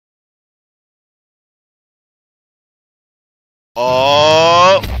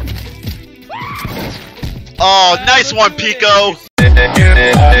Oh! Oh, nice one, Pico!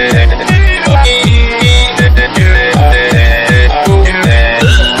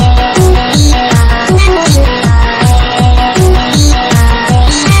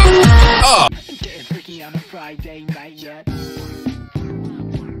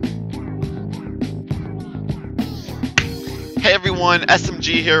 Hey everyone,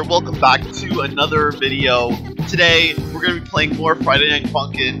 SMG here. Welcome back to another video. Today, we're going to be playing more Friday Night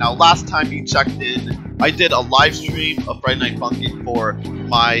Funkin'. Now, last time you checked in, I did a live stream of Friday Night Funkin' for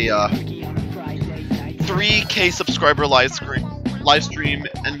my 3K subscriber live stream,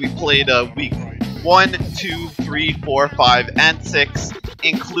 and we played week 1, 2, 3, 4, 5, and 6,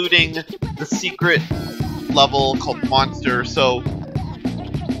 including the secret level called Monster. So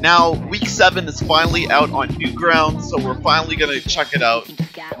now week 7 is finally out on NEWGROUNDS, so we're finally gonna check it out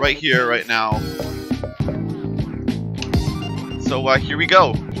right here, right now. So here we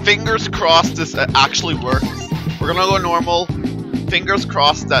go. Fingers crossed this actually works. We're gonna go normal. Fingers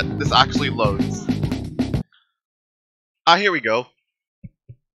crossed that this actually loads. Here we go.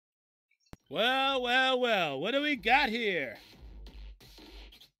 Well, what do we got here?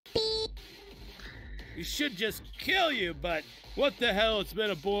 We should just kill you, but what the hell, it's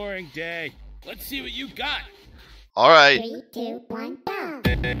been a boring day. Let's see what you got. Alright. 3, 2, 1, go!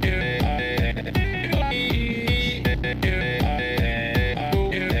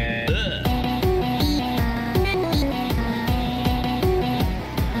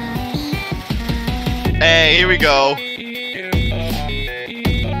 Hey, here we go.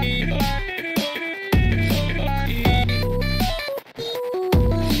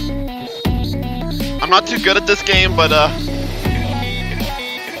 I'm not too good at this game, but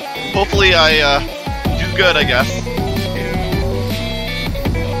hopefully I do good, I guess.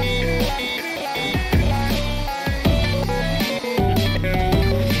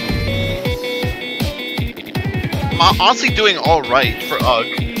 I'm honestly doing all right for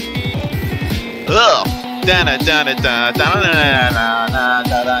UG. Ugh.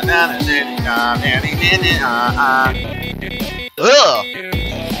 Ugh.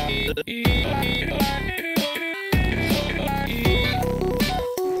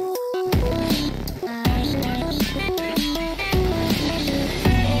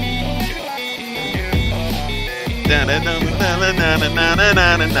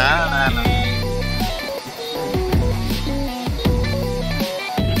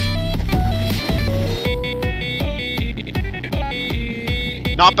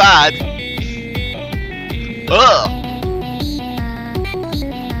 Not bad. Ugh.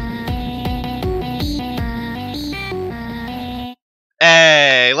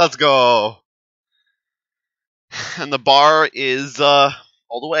 Hey, let's go. And the bar is all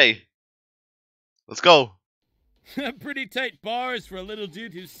the way. Let's go. Pretty tight bars for a little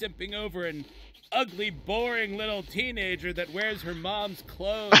dude who's simping over an ugly, boring little teenager that wears her mom's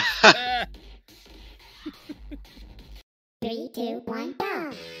clothes. 3, 2, 1,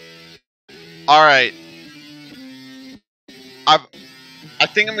 go! Alright. I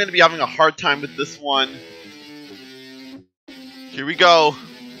think I'm gonna be having a hard time with this one. Here we go.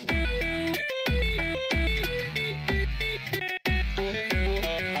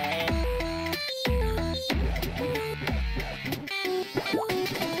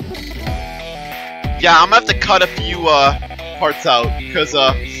 Yeah, I'm gonna have to cut a few parts out because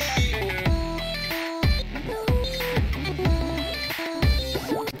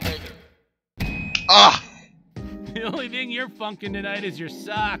The only thing you're funkin' tonight is your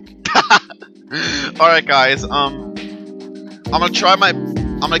sock. Alright guys, I'm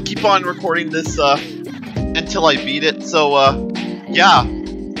gonna keep on recording this until I beat it, so yeah.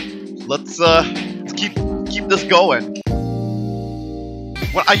 Let's keep this going.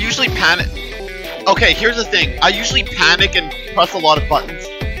 When I usually panic. Okay, here's the thing. I usually panic and press a lot of buttons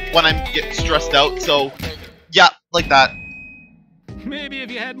when I'm getting stressed out, so yeah, like that. Maybe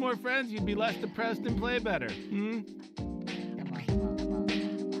if you had more friends, you'd be less depressed and play better.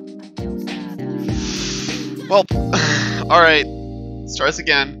 Well, alright. Let's try this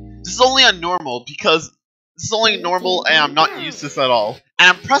again. This is only on normal because this is only normal and I'm not used to this at all. And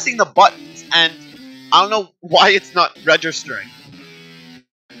I'm pressing the buttons and I don't know why it's not registering.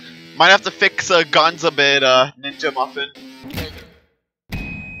 Might have to fix guns a bit, Ninja Muffin.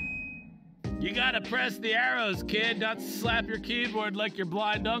 You gotta press the arrows, kid, not slap your keyboard like your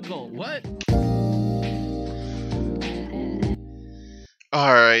blind uncle. What?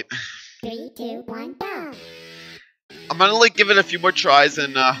 Alright. 3, 2, 1, go! I'm gonna like give it a few more tries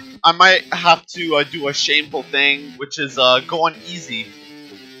and I might have to do a shameful thing, which is go on easy.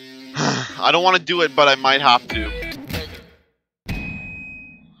 I don't want to do it, but I might have to.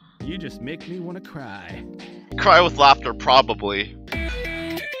 You just make me want to cry. Cry with laughter, probably.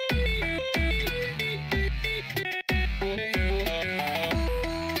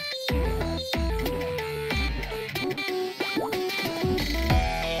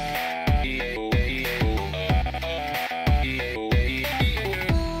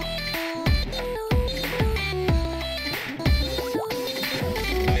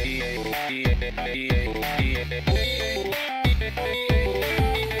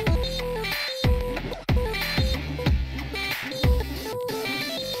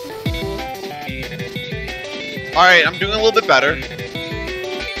 Alright, I'm doing a little bit better.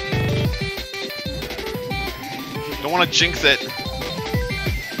 Don't want to jinx it.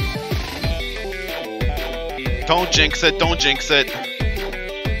 Don't jinx it, don't jinx it.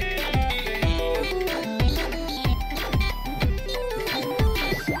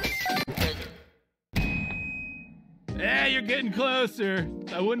 Yeah, you're getting closer.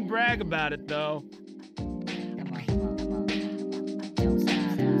 I wouldn't brag about it, though.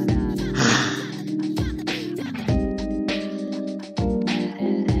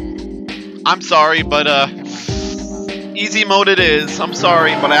 I'm sorry, but easy mode it is. I'm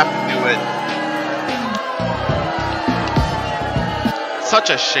sorry, but I have to do it. Such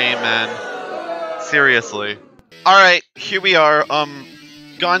a shame, man. Seriously. Alright, here we are.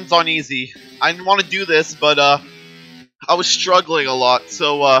 Guns on easy. I didn't want to do this, but I was struggling a lot,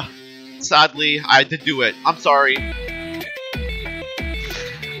 so sadly I had to do it. I'm sorry.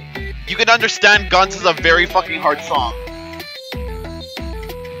 You can understand Guns is a very fucking hard song.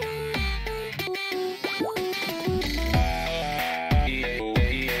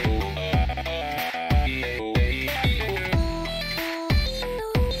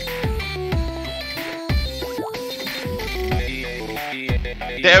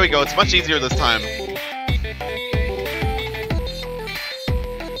 There we go, it's much easier this time.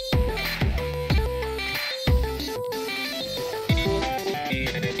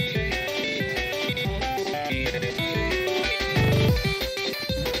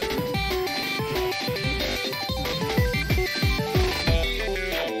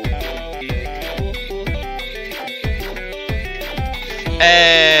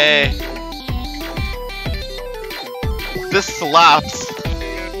 Hey! This slaps.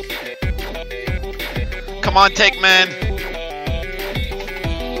 Come on, Take Man.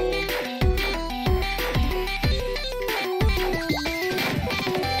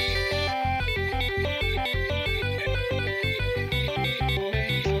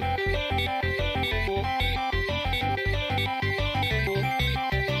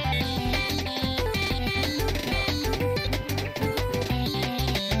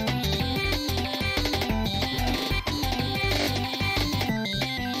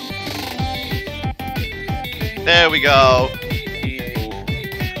 There we go.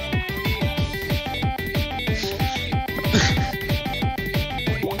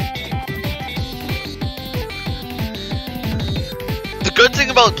 The good thing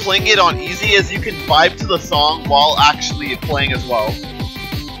about playing it on easy is you can vibe to the song while actually playing as well.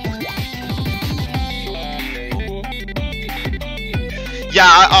 Yeah,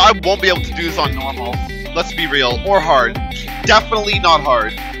 I won't be able to do this on normal. Let's be real. Or hard. Definitely not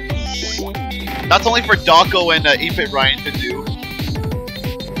hard. That's only for Dako and 8-Bit Ryan to do.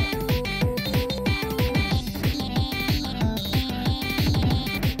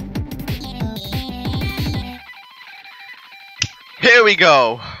 Here we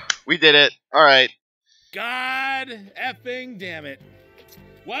go. We did it. Alright. God effing damn it.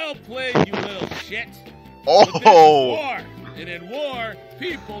 Well played, you little shit. Oh! But this is war, and in war,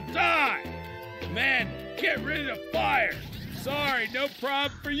 people die. Man, get rid of fire. Sorry, no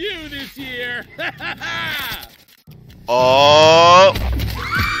problem for you this year. Oh!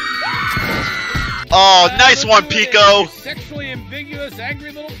 Oh, nice one, Pico. Sexually ambiguous,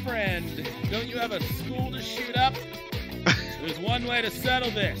 angry little friend. Don't you have a school to shoot up? There's one way to settle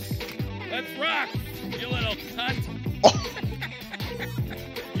this. Let's rock, you little cunt. Oh.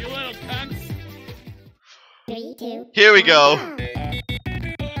 You little cunts. 3, 2. Here we go.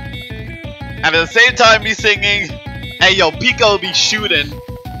 And at the same time, me singing, "Hey yo, Pico be shooting."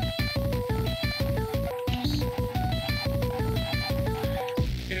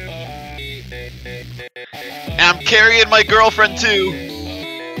 And I'm carrying my girlfriend too.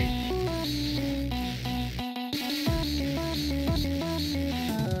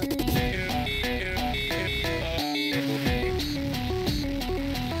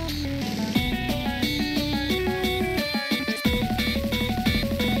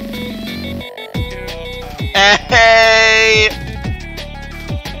 Hey!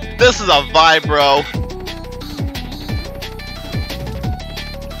 This is a vibe, bro.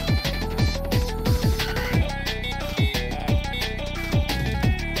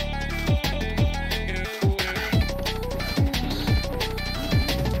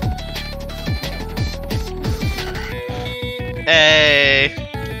 Hey.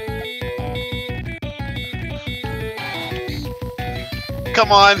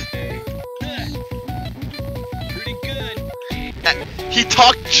 Come on. Pretty good. He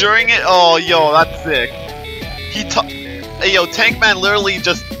talked during it. Oh, yo, that's sick. He talked. Hey, yo, Tankman literally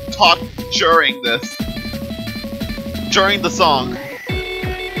just talked during this. During the song.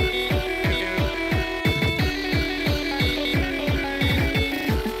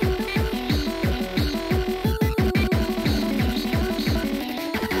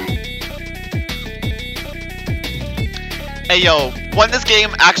 Hey yo, when this game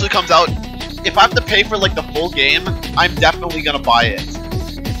actually comes out, if I have to pay for like the full game, I'm definitely gonna buy it.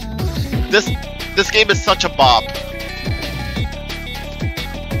 This game is such a bop.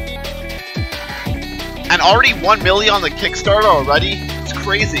 And already 1 million on the Kickstarter already? It's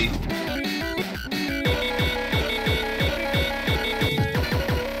crazy.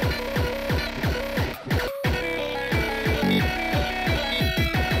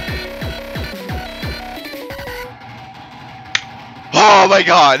 Oh my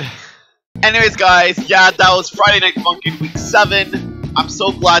god. Anyways guys, yeah, that was Friday Night Funkin' Week 7. I'm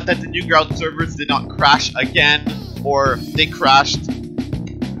so glad that the NEWGROUNDS servers did not crash again, or they crashed.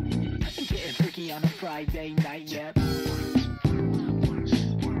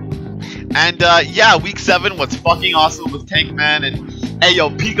 And yeah, Week 7 was fucking awesome with Tankman and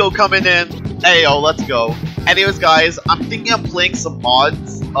ayo, Pico coming in. Ayo, let's go. Anyways guys, I'm thinking of playing some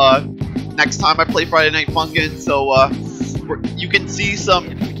mods next time I play Friday Night Funkin', so you can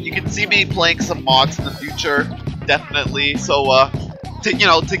see me playing some mods in the future, definitely. So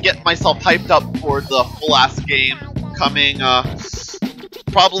to get myself hyped up for the full ass game coming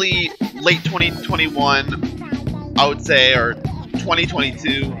probably late 2021, I would say, or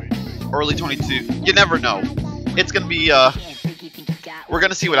 2022, early 22. You never know. It's gonna be we're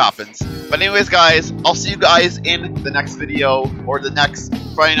gonna see what happens. But anyways guys, I'll see you guys in the next video, or the next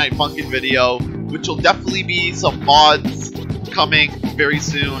Friday Night Funkin' video, which will definitely be some mods coming very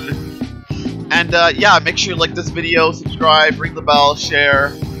soon. And yeah, make sure you like this video, subscribe, ring the bell, share,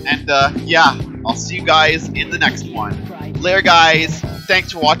 and yeah, I'll see you guys in the next one. Later guys,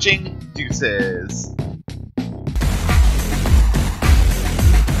 thanks for watching, deuces.